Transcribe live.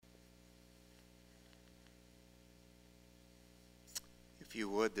If you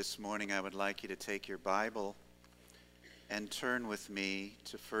would, this morning I would like you to take your Bible and turn with me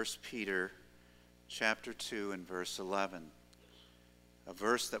to 1 Peter chapter 2 and verse 11. A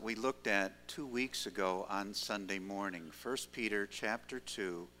verse that we looked at 2 weeks ago on Sunday morning. 1 Peter chapter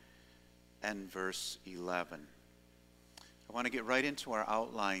 2 and verse 11. I want to get right into our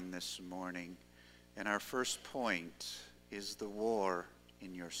outline this morning. And our first point is the war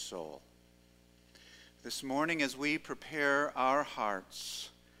in your soul. This morning, as we prepare our hearts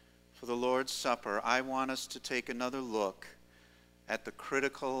for the Lord's Supper, I want us to take another look at the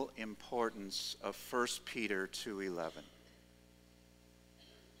critical importance of 1 Peter 2:11.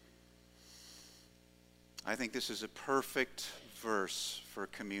 I think this is a perfect verse for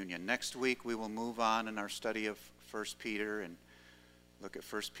communion. Next week, we will move on in our study of 1 Peter and look at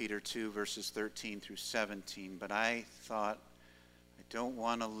 1 Peter 2, verses 13 through 17. But I thought, I don't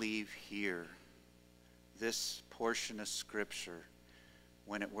want to leave here this portion of Scripture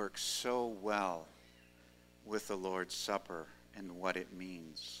when it works so well with the Lord's Supper and what it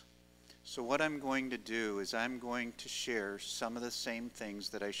means. So what I'm going to do is I'm going to share some of the same things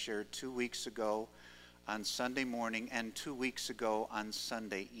that I shared 2 weeks ago on Sunday morning and 2 weeks ago on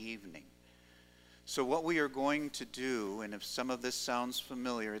Sunday evening. So what we are going to do, and if some of this sounds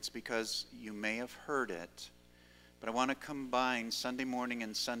familiar, it's because you may have heard it, but I want to combine Sunday morning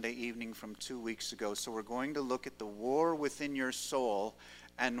and Sunday evening from 2 weeks ago. So we're going to look at the war within your soul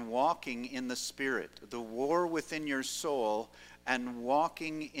and walking in the Spirit. The war within your soul and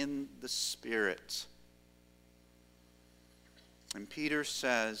walking in the Spirit. And Peter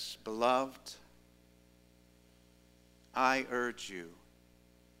says, "Beloved, I urge you,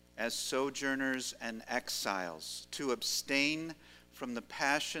 as sojourners and exiles, to abstain from the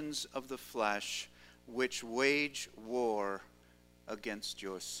passions of the flesh, which wage war against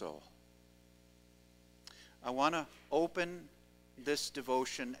your soul." I want to open this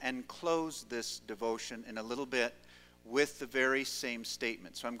devotion and close this devotion in a little bit with the very same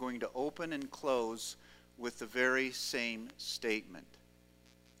statement. So I'm going to open and close with the very same statement.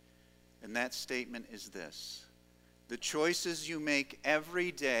 And that statement is this: the choices you make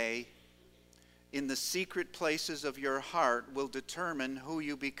every day in the secret places of your heart will determine who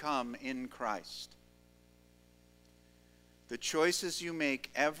you become in Christ. The choices you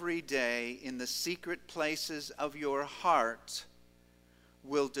make every day in the secret places of your heart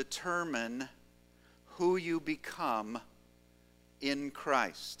will determine who you become in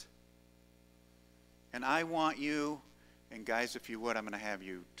Christ. And I want you, and guys, if you would, I'm going to have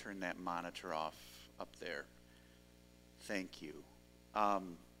you turn that monitor off up there. Thank you. I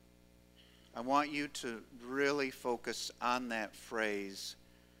want you to really focus on that phrase,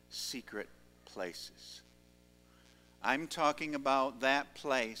 secret places. I'm talking about that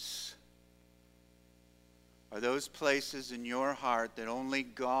place, or those places in your heart that only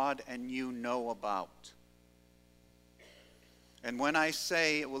God and you know about. And when I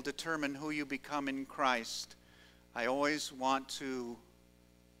say it will determine who you become in Christ, I always want to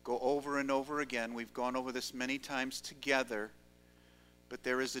go over and over again. We've gone over this many times together, but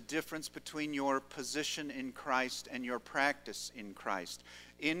there is a difference between your position in Christ and your practice in Christ.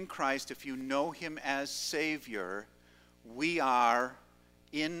 In Christ, if you know Him as Savior, we are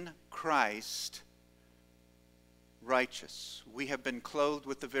in Christ righteous. We have been clothed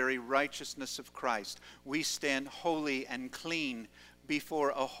with the very righteousness of Christ. We stand holy and clean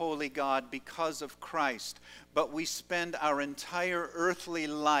before a holy God because of Christ. But we spend our entire earthly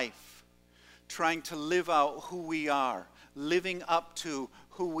life trying to live out who we are, living up to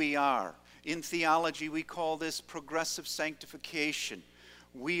who we are. In theology, we call this progressive sanctification.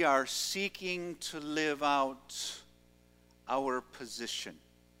 We are seeking to live out our position.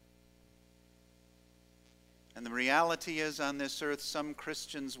 And the reality is, on this earth, some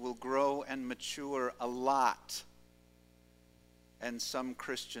Christians will grow and mature a lot, and some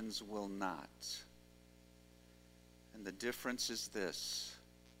Christians will not. And the difference is this: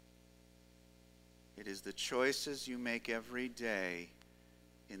 it is the choices you make every day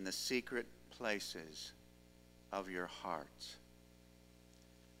in the secret places of your heart.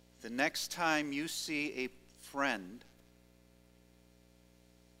 The next time you see a friend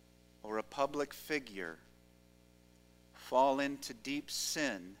or a public figure fall into deep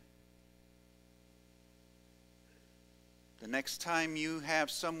sin, the next time you have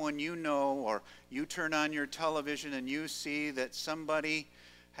someone you know, or you turn on your television and you see that somebody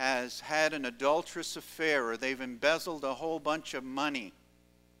has had an adulterous affair, or they've embezzled a whole bunch of money,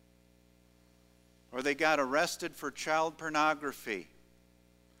 or they got arrested for child pornography,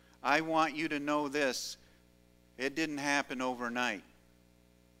 I want you to know this: it didn't happen overnight.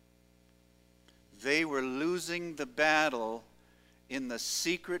 They were losing the battle in the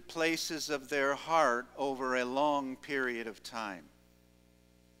secret places of their heart over a long period of time.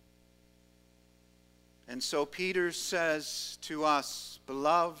 And so Peter says to us,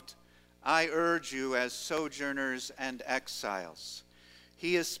 "Beloved, I urge you as sojourners and exiles."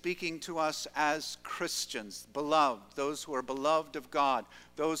 He is speaking to us as Christians, beloved, those who are beloved of God,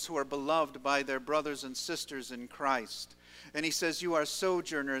 those who are beloved by their brothers and sisters in Christ. And he says, you are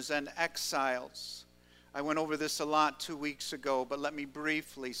sojourners and exiles. I went over this a lot 2 weeks ago, but let me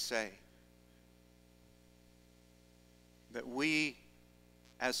briefly say that we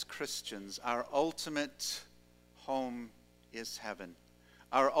as Christians, our ultimate home is heaven.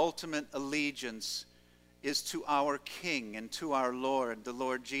 Our ultimate allegiance is to our King and to our Lord, the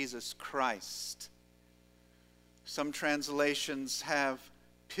Lord Jesus Christ. Some translations have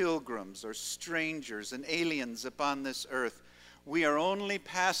pilgrims or strangers and aliens upon this earth. We are only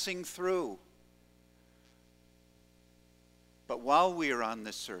passing through. But while we are on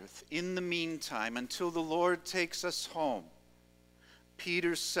this earth, in the meantime, until the Lord takes us home,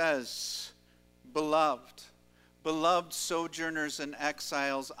 Peter says, "Beloved, beloved sojourners and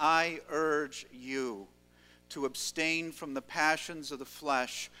exiles, I urge you to abstain from the passions of the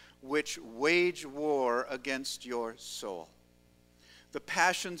flesh which wage war against your soul." The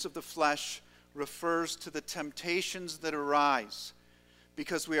passions of the flesh refers to the temptations that arise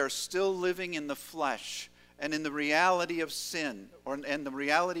because we are still living in the flesh and in the reality of sin, and the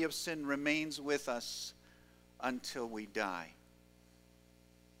reality of sin remains with us until we die.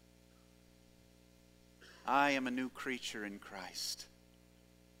 I am a new creature in Christ.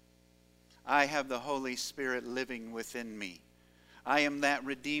 I have the Holy Spirit living within me. I am that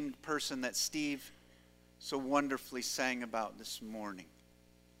redeemed person that Steve so wonderfully sang about this morning.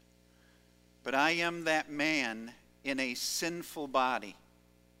 But I am that man in a sinful body.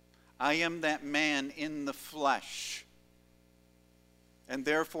 I am that man in the flesh. And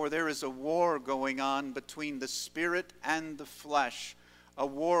therefore there is a war going on between the spirit and the flesh, a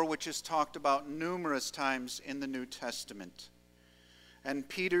war which is talked about numerous times in the New Testament. And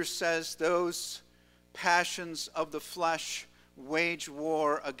Peter says those passions of the flesh wage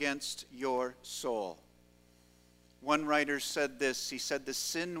war against your soul. One writer said this. He said, "The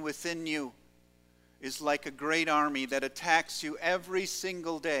sin within you is like a great army that attacks you every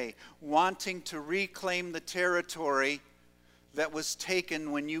single day, wanting to reclaim the territory that was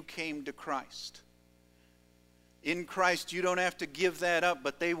taken when you came to Christ." In Christ, you don't have to give that up,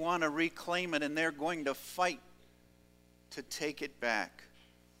 but they want to reclaim it, and they're going to fight to take it back.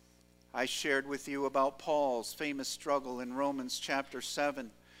 I shared with you about Paul's famous struggle in Romans chapter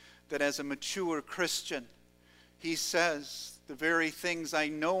 7, that as a mature Christian, he says, the very things I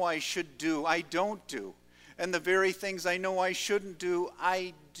know I should do, I don't do. And the very things I know I shouldn't do,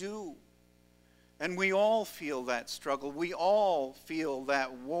 I do. And we all feel that struggle. We all feel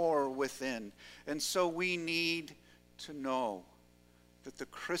that war within. And so we need to know that the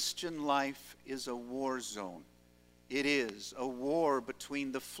Christian life is a war zone. It is a war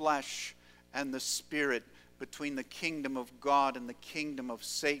between the flesh and the spirit, between the kingdom of God and the kingdom of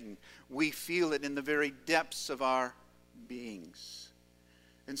Satan. We feel it in the very depths of our beings.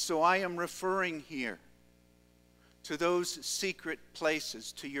 And so I am referring here to those secret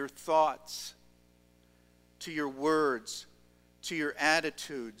places, to your thoughts, to your words, to your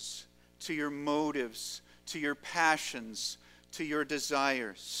attitudes, to your motives, to your passions, to your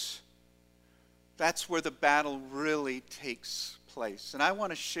desires. That's where the battle really takes place. And I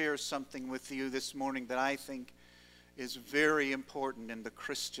want to share something with you this morning that I think is very important in the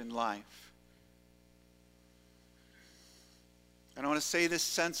Christian life. And I want to say this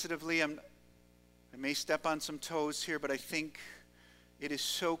sensitively. I may step on some toes here, but I think it is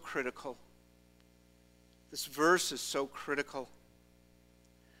so critical. This verse is so critical.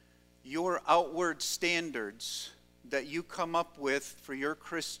 Your outward standards that you come up with for your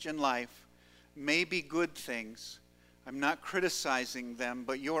Christian life may be good things. I'm not criticizing them,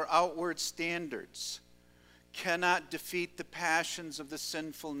 but your outward standards cannot defeat the passions of the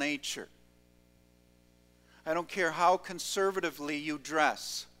sinful nature. I don't care how conservatively you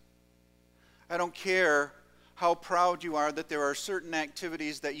dress. I don't care how proud you are that there are certain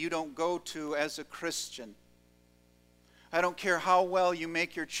activities that you don't go to as a Christian. I don't care how well you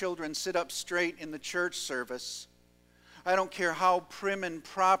make your children sit up straight in the church service. I don't care how prim and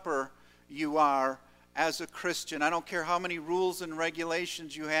proper you are as a Christian. I don't care how many rules and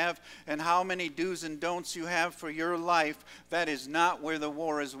regulations you have and how many do's and don'ts you have for your life. That is not where the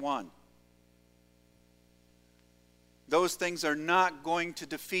war is won. Those things are not going to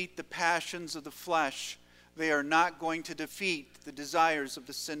defeat the passions of the flesh. They are not going to defeat the desires of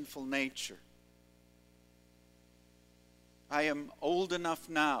the sinful nature. I am old enough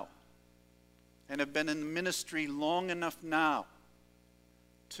now and have been in the ministry long enough now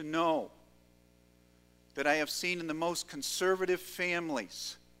to know that I have seen in the most conservative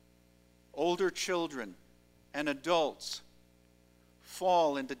families, older children and adults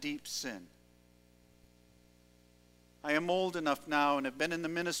fall into deep sin. I am old enough now and have been in the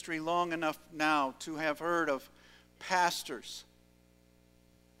ministry long enough now to have heard of pastors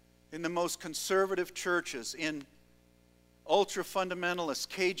in the most conservative churches, in ultra-fundamentalist,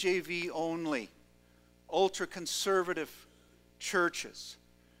 KJV only, ultra-conservative churches,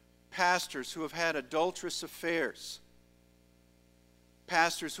 pastors who have had adulterous affairs,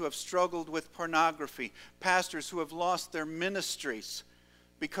 pastors who have struggled with pornography, pastors who have lost their ministries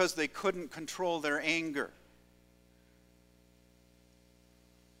because they couldn't control their anger.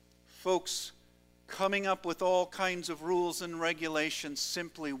 Folks, coming up with all kinds of rules and regulations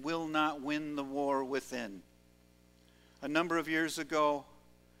simply will not win the war within. A number of years ago,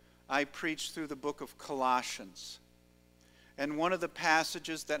 I preached through the book of Colossians. And one of the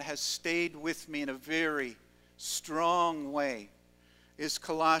passages that has stayed with me in a very strong way is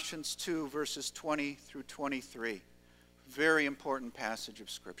Colossians 2, verses 20 through 23. Very important passage of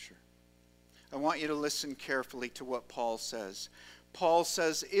Scripture. I want you to listen carefully to what Paul says. Paul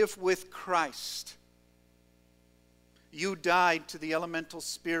says, if with Christ you died to the elemental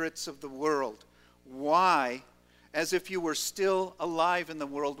spirits of the world, why, as if you were still alive in the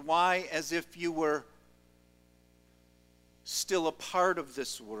world, why, as if you were still a part of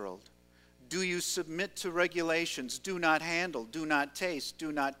this world, do you submit to regulations? Do not handle, do not taste,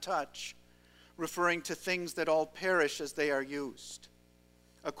 do not touch, referring to things that all perish as they are used,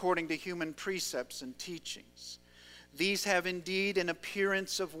 according to human precepts and teachings. These have indeed an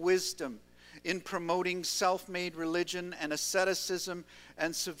appearance of wisdom in promoting self-made religion and asceticism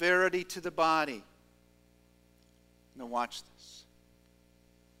and severity to the body. Now watch this.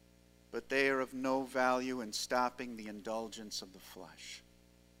 But they are of no value in stopping the indulgence of the flesh.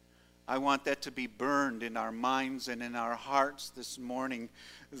 I want that to be burned in our minds and in our hearts this morning.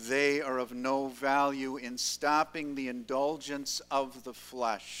 They are of no value in stopping the indulgence of the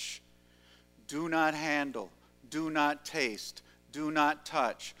flesh. Do not handle, do not taste, do not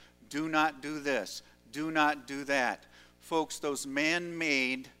touch, do not do this, do not do that. Folks, those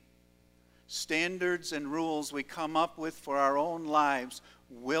man-made standards and rules we come up with for our own lives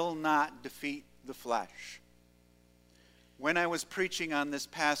will not defeat the flesh. When I was preaching on this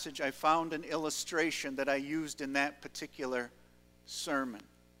passage, I found an illustration that I used in that particular sermon.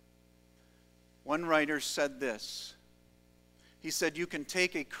 One writer said this. He said, you can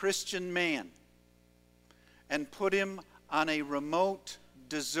take a Christian man and put him on a remote,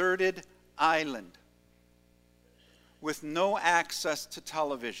 deserted island with no access to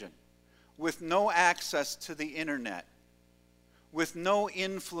television, with no access to the internet, with no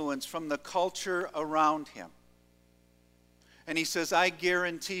influence from the culture around him. And he says, I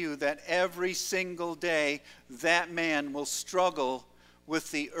guarantee you that every single day that man will struggle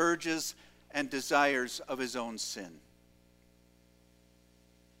with the urges and desires of his own sin.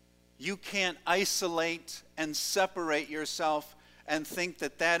 You can't isolate and separate yourself and think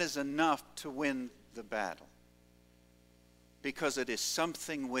that that is enough to win the battle. Because it is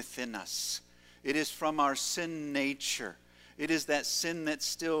something within us. It is from our sin nature. It is that sin that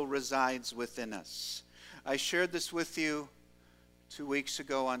still resides within us. I shared this with you 2 weeks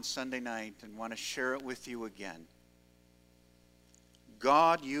ago on Sunday night and want to share it with you again.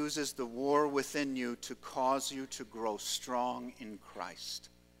 God uses the war within you to cause you to grow strong in Christ.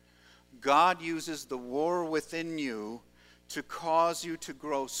 God uses the war within you to cause you to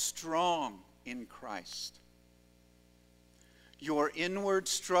grow strong in Christ. Your inward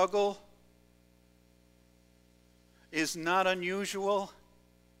struggle is not unusual.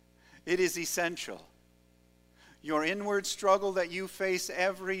 It is essential. Your inward struggle that you face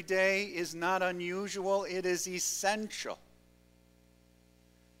every day is not unusual. It is essential.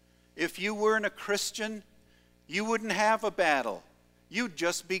 If you weren't a Christian, you wouldn't have a battle. You'd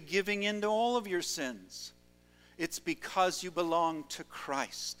just be giving in to all of your sins. It's because you belong to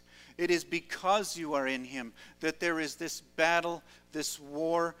Christ. It is because you are in Him that there is this battle, this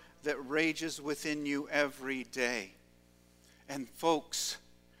war that rages within you every day. And folks,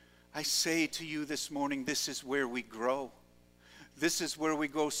 I say to you this morning, this is where we grow. This is where we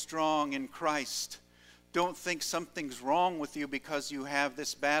go strong in Christ. Don't think something's wrong with you because you have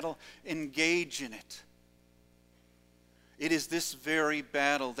this battle. Engage in it. It is this very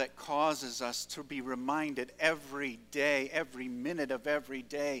battle that causes us to be reminded every day, every minute of every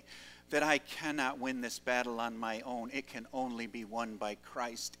day, that I cannot win this battle on my own. It can only be won by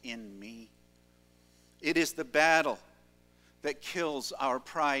Christ in me. It is the battle that kills our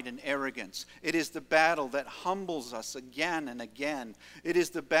pride and arrogance. It is the battle that humbles us again and again. It is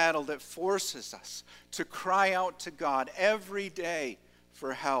the battle that forces us to cry out to God every day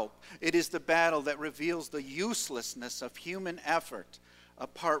for help. It is the battle that reveals the uselessness of human effort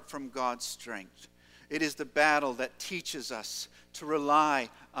apart from God's strength. It is the battle that teaches us to rely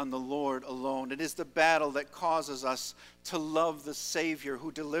on the Lord alone. It is the battle that causes us to love the Savior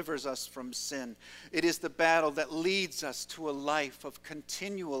who delivers us from sin. It is the battle that leads us to a life of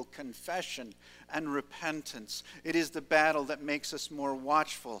continual confession and repentance. It is the battle that makes us more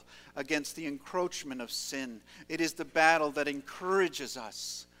watchful against the encroachment of sin. It is the battle that encourages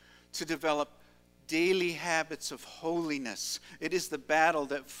us to develop daily habits of holiness. It is the battle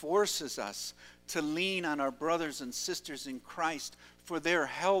that forces us to lean on our brothers and sisters in Christ for their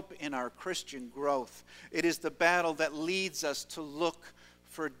help in our Christian growth. It is the battle that leads us to look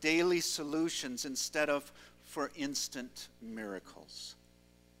for daily solutions instead of for instant miracles.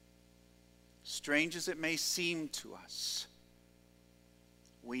 Strange as it may seem to us,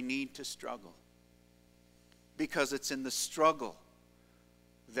 we need to struggle, because it's in the struggle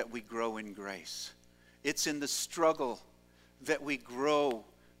that we grow in grace. It's in the struggle that we grow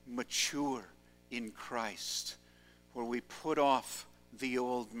mature in Christ, where we put off the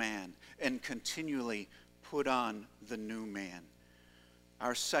old man and continually put on the new man.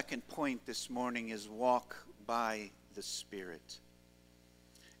 Our second point this morning is walk by the Spirit.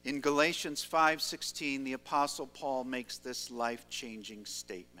 In Galatians 5:16, the Apostle Paul makes this life-changing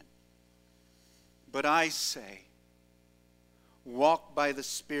statement. But I say, walk by the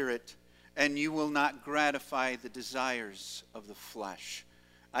Spirit, and you will not gratify the desires of the flesh.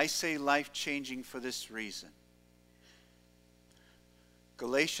 I say life-changing for this reason.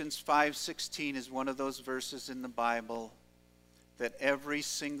 Galatians 5:16 is one of those verses in the Bible that every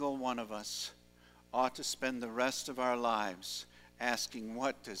single one of us ought to spend the rest of our lives asking,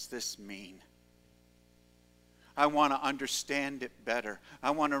 what does this mean? I want to understand it better.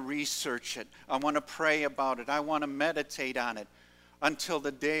 I want to research it. I want to pray about it. I want to meditate on it until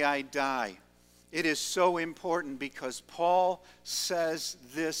the day I die. It is so important because Paul says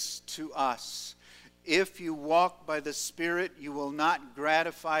this to us. If you walk by the Spirit, you will not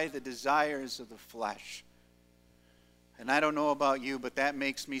gratify the desires of the flesh. And I don't know about you, but that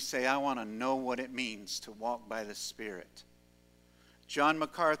makes me say, I want to know what it means to walk by the Spirit. John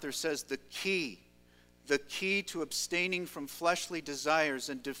MacArthur says the key to abstaining from fleshly desires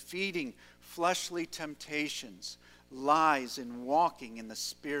and defeating fleshly temptations lies in walking in the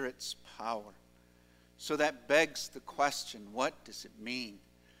Spirit's power. So that begs the question, what does it mean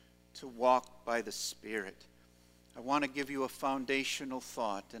to walk by the Spirit? I want to give you a foundational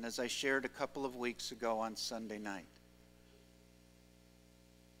thought, and as I shared a couple of weeks ago on Sunday night,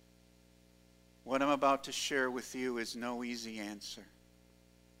 what I'm about to share with you is no easy answer.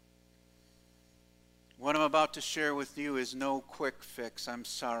 What I'm about to share with you is no quick fix. I'm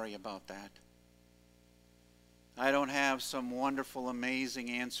sorry about that. I don't have some wonderful,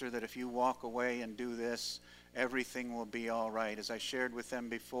 amazing answer that if you walk away and do this, everything will be all right. As I shared with them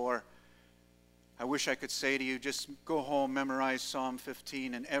before, I wish I could say to you, just go home, memorize Psalm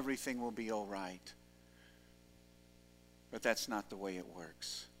 15, and everything will be all right. But that's not the way it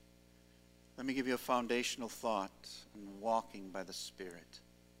works. Let me give you a foundational thought on walking by the Spirit.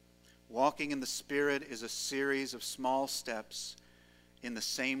 Walking in the Spirit is a series of small steps in the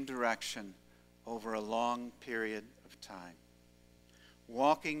same direction over a long period of time.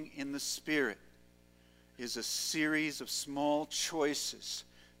 Walking in the Spirit is a series of small choices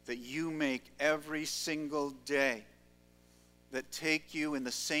that you make every single day that take you in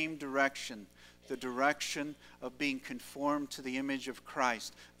the same direction, the direction of being conformed to the image of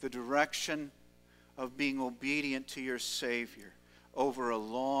Christ, the direction of being obedient to your Savior over a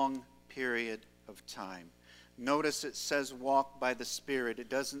long period of time. Notice it says walk by the Spirit. It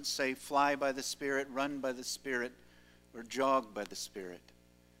doesn't say fly by the Spirit, run by the Spirit, or jog by the Spirit.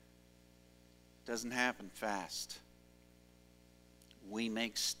 It doesn't happen fast. We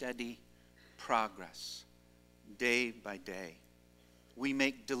make steady progress day by day. We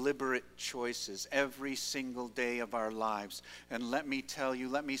make deliberate choices every single day of our lives. And let me tell you,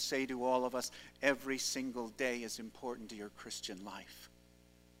 let me say to all of us, every single day is important to your Christian life.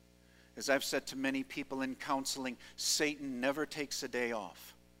 As I've said to many people in counseling, Satan never takes a day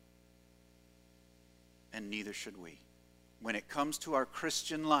off. And neither should we. When it comes to our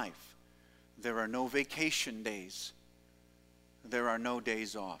Christian life, there are no vacation days. There are no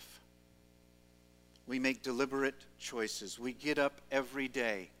days off. We make deliberate choices. We get up every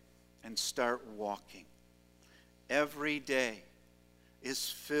day and start walking. Every day is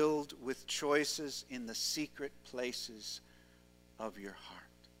filled with choices in the secret places of your heart.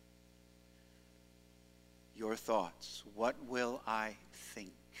 Your thoughts. What will I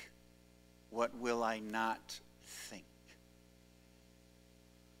think? What will I not think?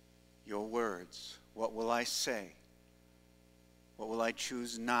 Your words. What will I say? What will I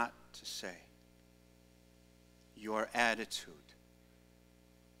choose not to say? Your attitude.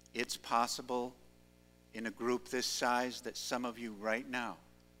 It's possible in a group this size that some of you right now,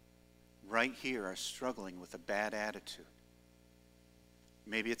 right here, are struggling with a bad attitude.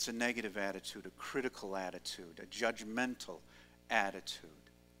 Maybe it's a negative attitude, a critical attitude, a judgmental attitude,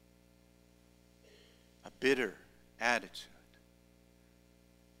 a bitter attitude.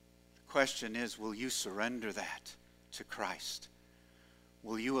 The question is, will you surrender that to Christ?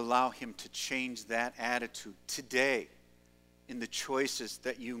 Will you allow Him to change that attitude today in the choices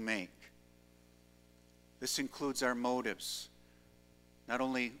that you make? This includes our motives. Not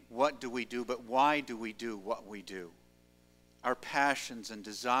only what do we do, but why do we do what we do? Our passions and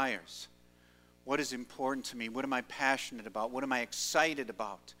desires. What is important to me? What am I passionate about? What am I excited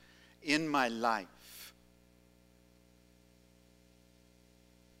about in my life?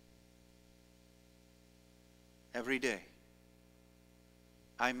 Every day,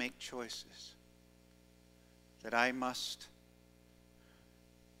 I make choices that I must,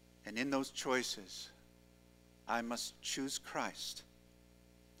 and in those choices, I must choose Christ.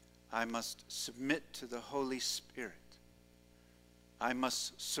 I must submit to the Holy Spirit. I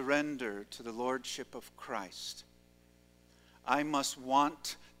must surrender to the Lordship of Christ. I must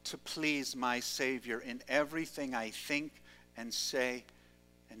want to please my Savior in everything I think and say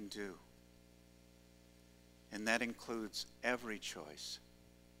and do. And that includes every choice,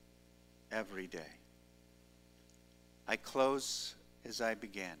 every day. I close as I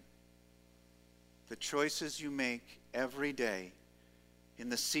began. The choices you make every day in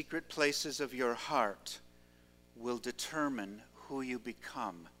the secret places of your heart will determine who you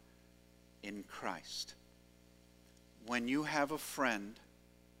become in Christ. When you have a friend,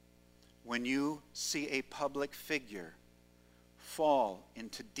 when you see a public figure fall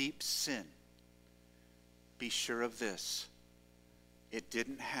into deep sin, be sure of this: it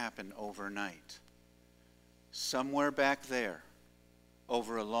didn't happen overnight. Somewhere back there,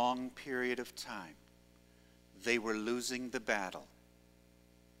 over a long period of time, they were losing the battle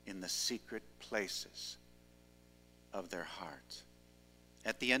in the secret places of their heart.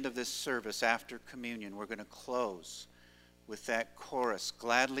 At the end of this service, after communion, we're going to close with that chorus,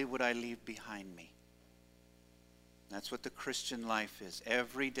 "Gladly would I leave behind me." That's what the Christian life is.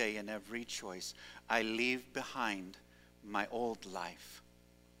 Every day and every choice, I leave behind my old life,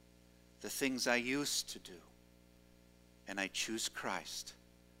 the things I used to do, and I choose Christ,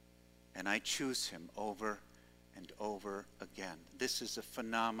 and I choose Him over and over again. This is a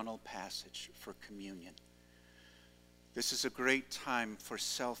phenomenal passage for communion. This is a great time for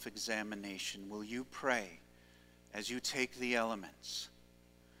self-examination. Will you pray as you take the elements?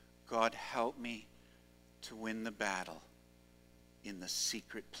 God, help me to win the battle in the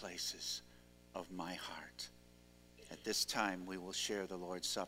secret places of my heart. At this time, we will share the Lord's Supper.